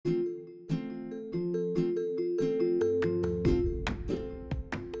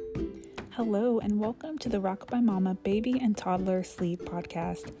Hello and welcome to the Rockabye Mama Baby and Toddler Sleep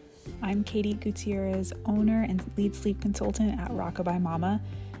Podcast. I'm Katie Gutierrez, owner and lead sleep consultant at Rockabye Mama.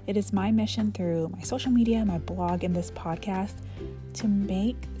 It is my mission through my social media, my blog, and this podcast to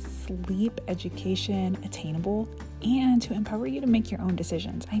make sleep education attainable and to empower you to make your own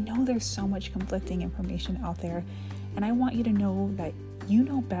decisions. I know there's so much conflicting information out there, and I want you to know that you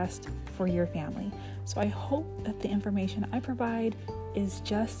know best for your family. So I hope that the information I provide is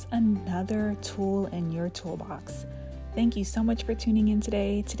just another tool in your toolbox. Thank you so much for tuning in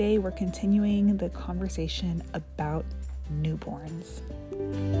today. Today we're continuing the conversation about newborns.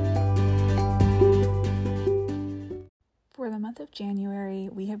 For the month of January,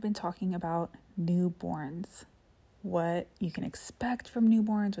 we have been talking about newborns, what you can expect from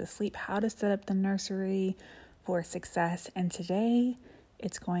newborns with sleep, how to set up the nursery for success. And today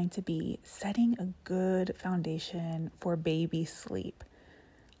it's going to be setting a good foundation for baby sleep.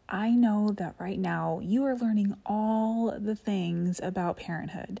 I know that right now you are learning all the things about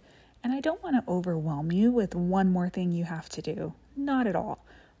parenthood, and I don't want to overwhelm you with one more thing you have to do. Not at all.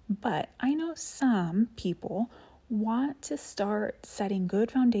 But I know some people want to start setting good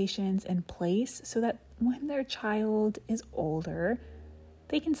foundations in place so that when their child is older,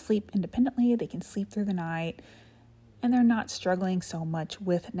 they can sleep independently, they can sleep through the night, and they're not struggling so much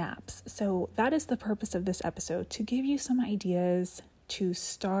with naps. So that is the purpose of this episode, to give you some ideas to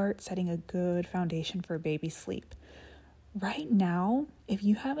start setting a good foundation for baby sleep. Right now, if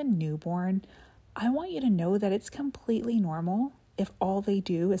you have a newborn, I want you to know that it's completely normal if all they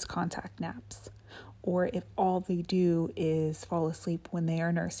do is contact naps, or if all they do is fall asleep when they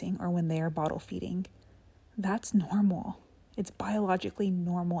are nursing or when they are bottle feeding. That's normal. It's biologically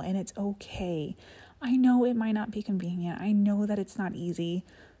normal and it's okay. I know it might not be convenient. I know that it's not easy,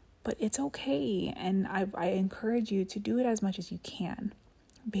 but it's okay. And I encourage you to do it as much as you can.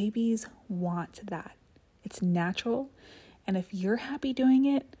 Babies want that. It's natural. And if you're happy doing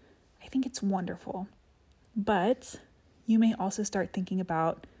it, I think it's wonderful. But you may also start thinking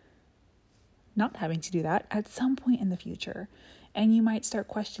about not having to do that at some point in the future. And you might start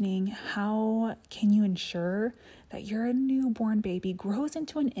questioning, how can you ensure that your newborn baby grows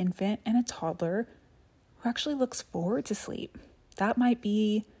into an infant and a toddler who actually looks forward to sleep? That might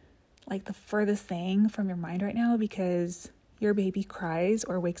be like the furthest thing from your mind right now, because your baby cries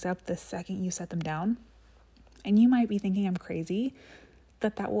or wakes up the second you set them down. And you might be thinking I'm crazy,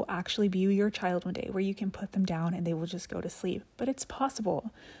 that will actually be your child one day, where you can put them down and they will just go to sleep. But it's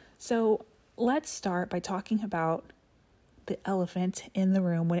possible. So let's start by talking about the elephant in the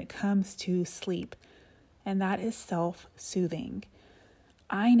room when it comes to sleep, and that is self-soothing.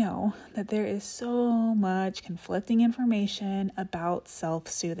 I know that there is so much conflicting information about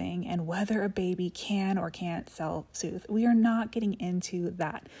self-soothing and whether a baby can or can't self-soothe. We are not getting into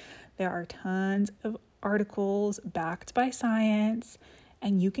that. There are tons of articles backed by science,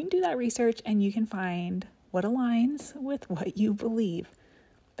 and you can do that research and you can find what aligns with what you believe.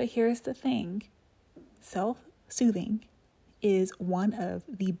 But here's the thing. Self-soothing is one of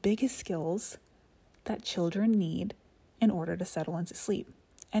the biggest skills that children need in order to settle into sleep.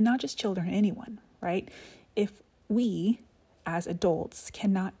 And not just children, anyone, right? If we as adults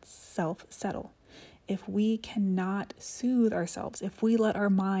cannot self-settle, if we cannot soothe ourselves, if we let our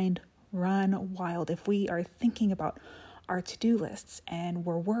mind run wild, if we are thinking about our to-do lists and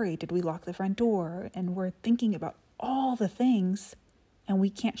we're worried, did we lock the front door? And we're thinking about all the things and we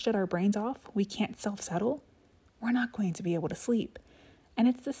can't shut our brains off, we can't self-settle, we're not going to be able to sleep. And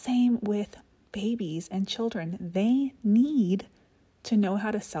it's the same with babies and children. They need to know how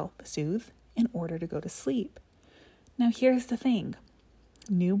to self-soothe in order to go to sleep. Now, here's the thing.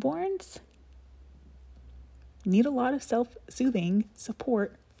 Newborns need a lot of self-soothing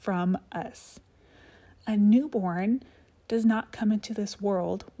support from us. A newborn does not come into this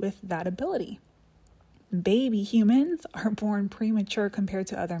world with that ability. Baby humans are born premature compared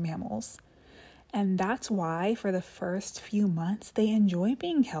to other mammals. And that's why for the first few months, they enjoy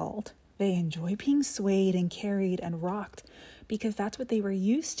being held. They enjoy being swayed and carried and rocked, because that's what they were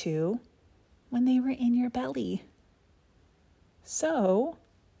used to when they were in your belly. So,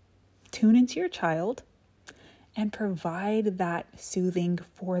 tune into your child and provide that soothing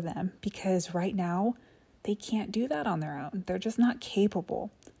for them, because right now they can't do that on their own. They're just not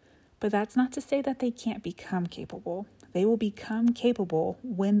capable. But that's not to say that they can't become capable. They will become capable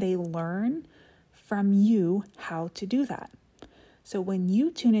when they learn from you how to do that. So when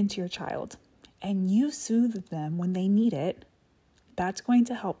you tune into your child and you soothe them when they need it, that's going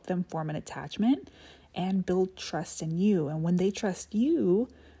to help them form an attachment and build trust in you. And when they trust you,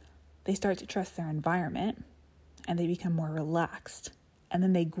 they start to trust their environment and they become more relaxed. and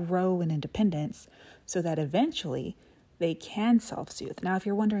then they grow in independence so that eventually they can self-soothe. Now, if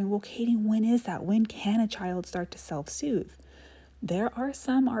you're wondering, well, Katie, when is that? When can a child start to self-soothe? There are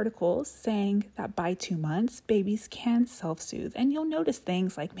some articles saying that by 2 months, babies can self-soothe. And you'll notice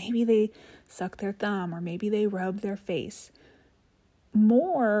things like maybe they suck their thumb or maybe they rub their face.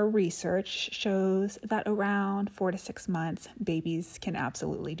 More research shows that around 4 to 6 months, babies can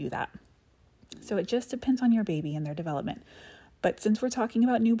absolutely do that. So it just depends on your baby and their development. But since we're talking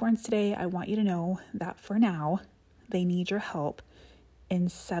about newborns today, I want you to know that for now, they need your help in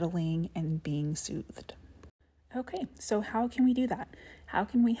settling and being soothed. Okay, so how can we do that? How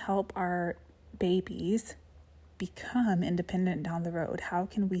can we help our babies become independent down the road? How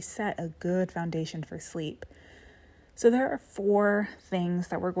can we set a good foundation for sleep? So there are 4 things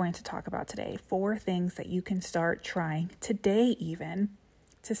that we're going to talk about today. 4 things that you can start trying today even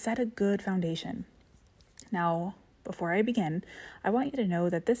to set a good foundation. Now, before I begin, I want you to know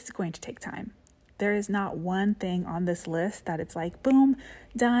that this is going to take time. There is not one thing on this list that it's like, boom,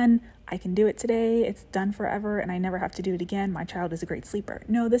 done. I can do it today. It's done forever and I never have to do it again. My child is a great sleeper.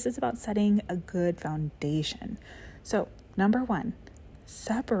 No, this is about setting a good foundation. So, number 1,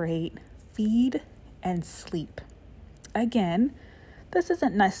 separate feed and sleep. Again, this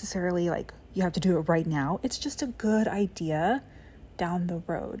isn't necessarily like you have to do it right now. It's just a good idea down the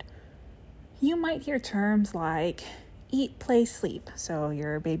road. You might hear terms like eat, play, sleep. So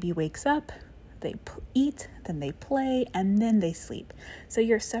your baby wakes up, they eat, then they play, and then they sleep. So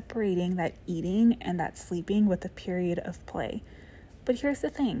you're separating that eating and that sleeping with a period of play. But here's the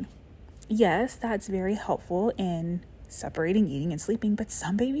thing. Yes, that's very helpful in separating eating and sleeping, but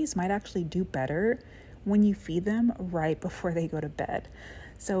some babies might actually do better when you feed them right before they go to bed.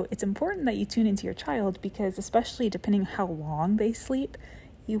 So it's important that you tune into your child because especially depending how long they sleep,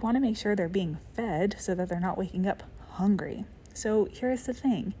 you want to make sure they're being fed so that they're not waking up hungry. So here's the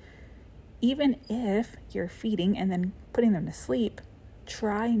thing. Even if you're feeding and then putting them to sleep,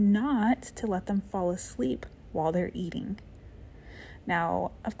 try not to let them fall asleep while they're eating.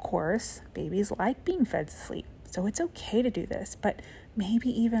 Now, of course, babies like being fed to sleep, so it's okay to do this, but maybe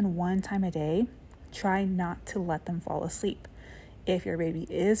even one time a day, try not to let them fall asleep. If your baby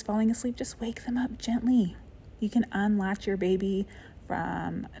is falling asleep, just wake them up gently. You can unlatch your baby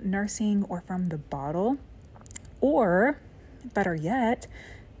from nursing or from the bottle, or better yet,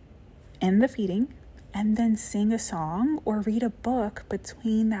 end the feeding and then sing a song or read a book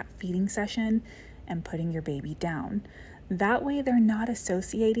between that feeding session and putting your baby down. That way they're not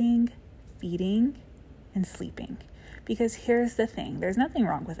associating feeding and sleeping. Because here's the thing, there's nothing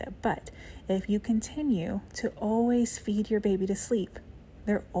wrong with it, but if you continue to always feed your baby to sleep,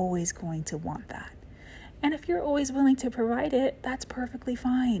 they're always going to want that. And if you're always willing to provide it, that's perfectly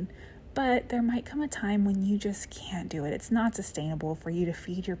fine. But there might come a time when you just can't do it. It's not sustainable for you to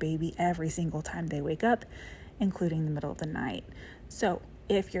feed your baby every single time they wake up, including the middle of the night. So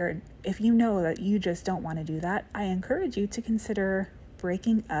if you know that you just don't want to do that, I encourage you to consider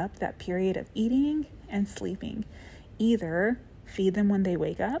breaking up that period of eating and sleeping. Either feed them when they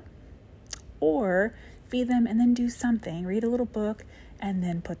wake up or feed them and then do something, read a little book, and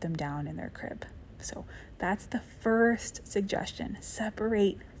then put them down in their crib. So that's the first suggestion.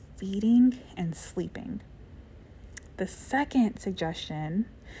 Separate feeding and sleeping. The second suggestion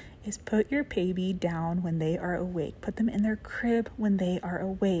is put your baby down when they are awake. Put them in their crib when they are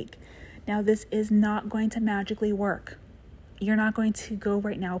awake. Now, this is not going to magically work. You're not going to go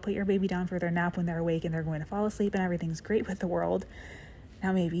right now, put your baby down for their nap when they're awake and they're going to fall asleep and everything's great with the world.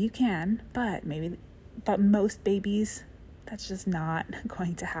 Now, maybe you can, but most babies, that's just not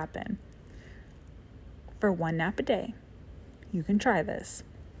going to happen. For 1 nap a day, you can try this.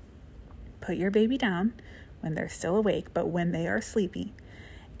 Put your baby down when they're still awake, but when they are sleepy,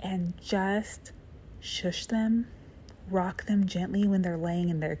 and just shush them, rock them gently when they're laying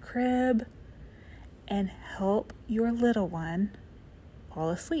in their crib, and help your little one fall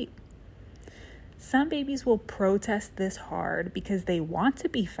asleep. Some babies will protest this hard because they want to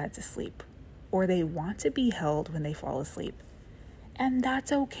be fed to sleep or they want to be held when they fall asleep. And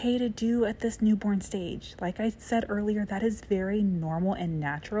that's okay to do at this newborn stage. Like I said earlier, that is very normal and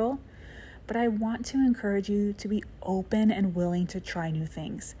natural. But I want to encourage you to be open and willing to try new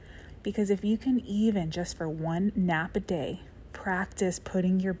things. Because if you can even just for 1 nap a day, practice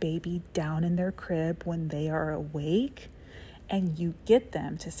putting your baby down in their crib when they are awake and you get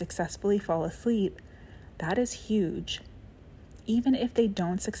them to successfully fall asleep, that is huge. Even if they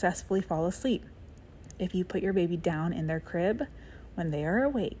don't successfully fall asleep, if you put your baby down in their crib when they are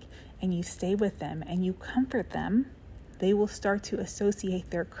awake and you stay with them and you comfort them, they will start to associate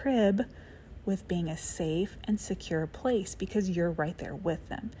their crib with being a safe and secure place because you're right there with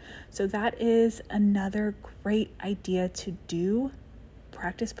them. So that is another great idea to do.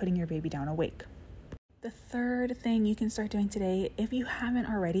 Practice putting your baby down awake. The third thing you can start doing today, if you haven't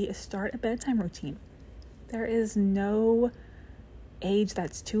already, is start a bedtime routine. There is no age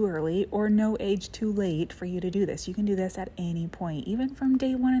that's too early or no age too late for you to do this. You can do this at any point. Even from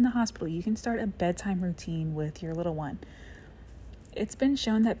day one in the hospital, you can start a bedtime routine with your little one. It's been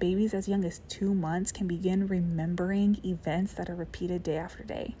shown that babies as young as 2 months can begin remembering events that are repeated day after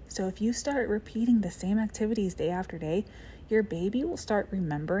day. So if you start repeating the same activities day after day, your baby will start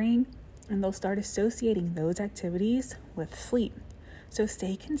remembering and they'll start associating those activities with sleep. So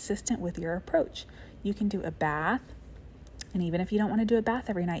stay consistent with your approach. You can do a bath, and even if you don't want to do a bath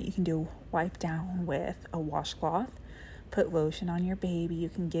every night, you can do wipe down with a washcloth, put lotion on your baby. You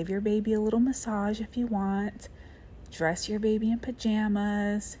can give your baby a little massage if you want, dress your baby in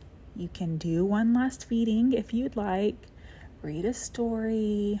pajamas. You can do one last feeding if you'd like, read a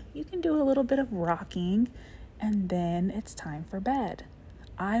story. You can do a little bit of rocking, and then it's time for bed.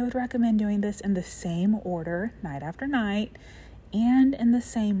 I would recommend doing this in the same order, night after night, and in the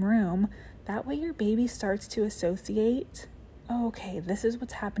same room. That way your baby starts to associate, okay, this is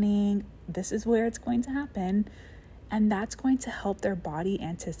what's happening, this is where it's going to happen, and that's going to help their body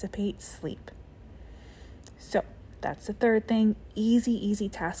anticipate sleep. So that's the third thing, easy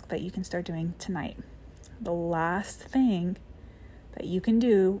task that you can start doing tonight. The last thing that you can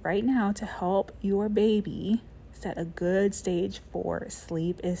do right now to help your baby set a good stage for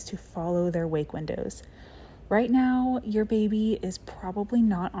sleep is to follow their wake windows. Right now, your baby is probably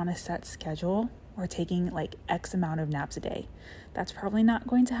not on a set schedule or taking like X amount of naps a day. That's probably not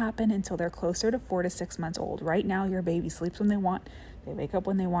going to happen until they're closer to 4 to 6 months old. Right now, your baby sleeps when they want, they wake up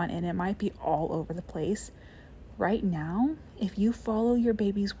when they want, and it might be all over the place. Right now, if you follow your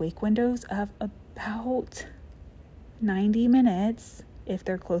baby's wake windows of about 90 minutes, if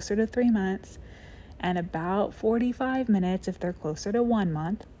they're closer to 3 months, and about 45 minutes if they're closer to 1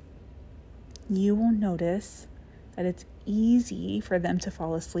 month, you will notice that it's easy for them to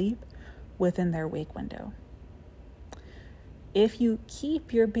fall asleep within their wake window. If you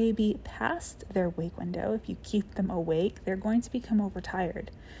keep your baby past their wake window, if you keep them awake, they're going to become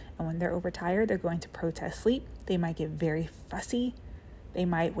overtired. And when they're overtired, they're going to protest sleep. They might get very fussy. They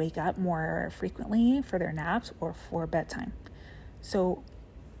might wake up more frequently for their naps or for bedtime. So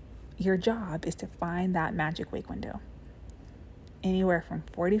your job is to find that magic wake window. Anywhere from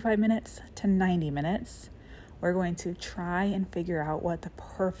 45 minutes to 90 minutes, we're going to try and figure out what the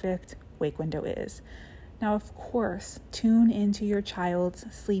perfect wake window is. Now, of course, tune into your child's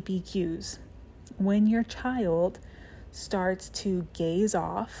sleepy cues. When your child starts to gaze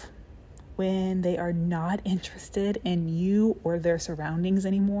off, when they are not interested in you or their surroundings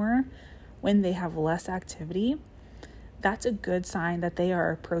anymore, when they have less activity, that's a good sign that they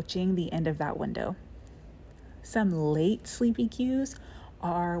are approaching the end of that window. Some late sleepy cues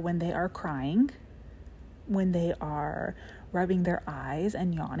are when they are crying, when they are rubbing their eyes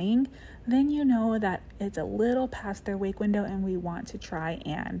and yawning. Then you know that it's a little past their wake window and we want to try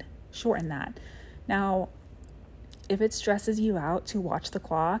and shorten that. Now, if it stresses you out to watch the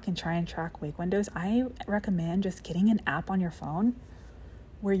clock and try and track wake windows, I recommend just getting an app on your phone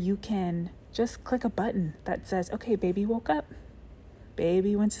where you can just click a button that says, okay, baby woke up,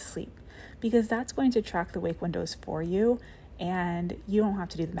 baby went to sleep, because that's going to track the wake windows for you and you don't have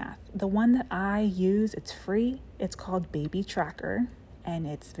to do the math. The one that I use, it's free. It's called Baby Tracker, and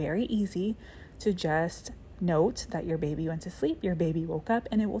it's very easy to just note that your baby went to sleep, your baby woke up,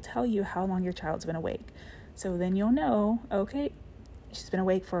 and it will tell you how long your child's been awake. So then you'll know, okay, she's been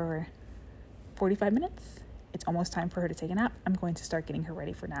awake for 45 minutes. It's almost time for her to take a nap. I'm going to start getting her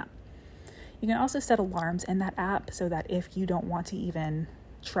ready for nap. You can also set alarms in that app so that if you don't want to even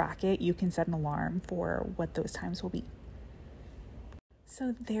track it, you can set an alarm for what those times will be.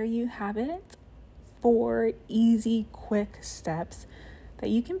 So there you have it. 4 easy, quick steps that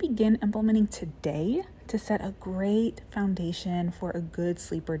you can begin implementing today to set a great foundation for a good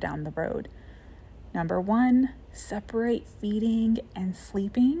sleeper down the road. Number 1, separate feeding and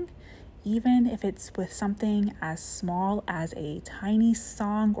sleeping, even if it's with something as small as a tiny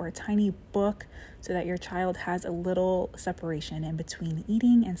song or a tiny book, so that your child has a little separation in between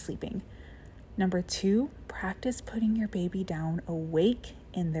eating and sleeping. Number 2, practice putting your baby down awake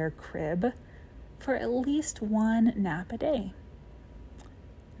in their crib for at least 1 nap a day.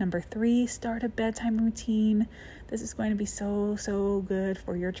 Number 3, start a bedtime routine. This is going to be so good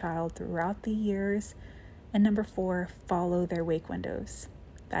for your child throughout the years. And number 4, follow their wake windows.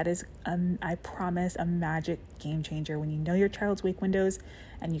 That is, I promise, a magic game changer. When you know your child's wake windows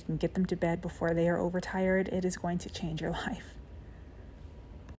and you can get them to bed before they are overtired, it is going to change your life.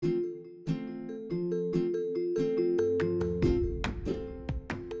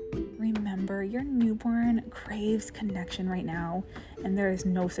 Remember, your newborn craves connection right now, and there is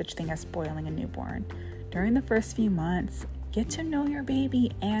no such thing as spoiling a newborn. During the first few months, get to know your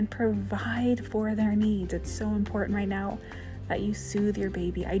baby and provide for their needs. It's so important right now that you soothe your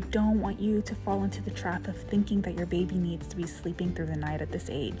baby. I don't want you to fall into the trap of thinking that your baby needs to be sleeping through the night at this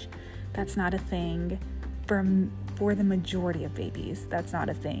age. That's not a thing for the majority of babies. That's not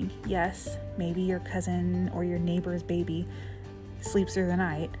a thing. Yes, maybe your cousin or your neighbor's baby sleeps through the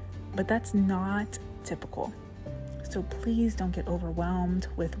night, but that's not typical. So please don't get overwhelmed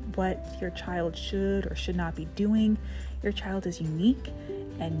with what your child should or should not be doing. Your child is unique,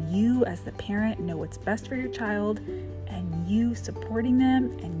 and you as the parent know what's best for your child, and you supporting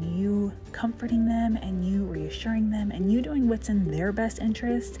them and you comforting them and you reassuring them and you doing what's in their best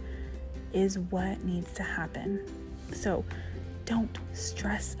interest is what needs to happen. So don't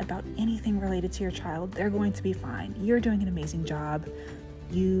stress about anything related to your child. They're going to be fine. You're doing an amazing job.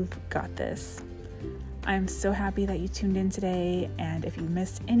 You've got this. I'm so happy that you tuned in today, and if you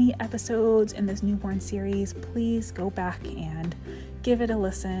missed any episodes in this newborn series, please go back and give it a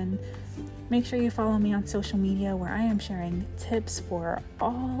listen. Make sure you follow me on social media, where I am sharing tips for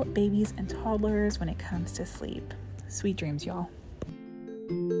all babies and toddlers when it comes to sleep. Sweet dreams, y'all.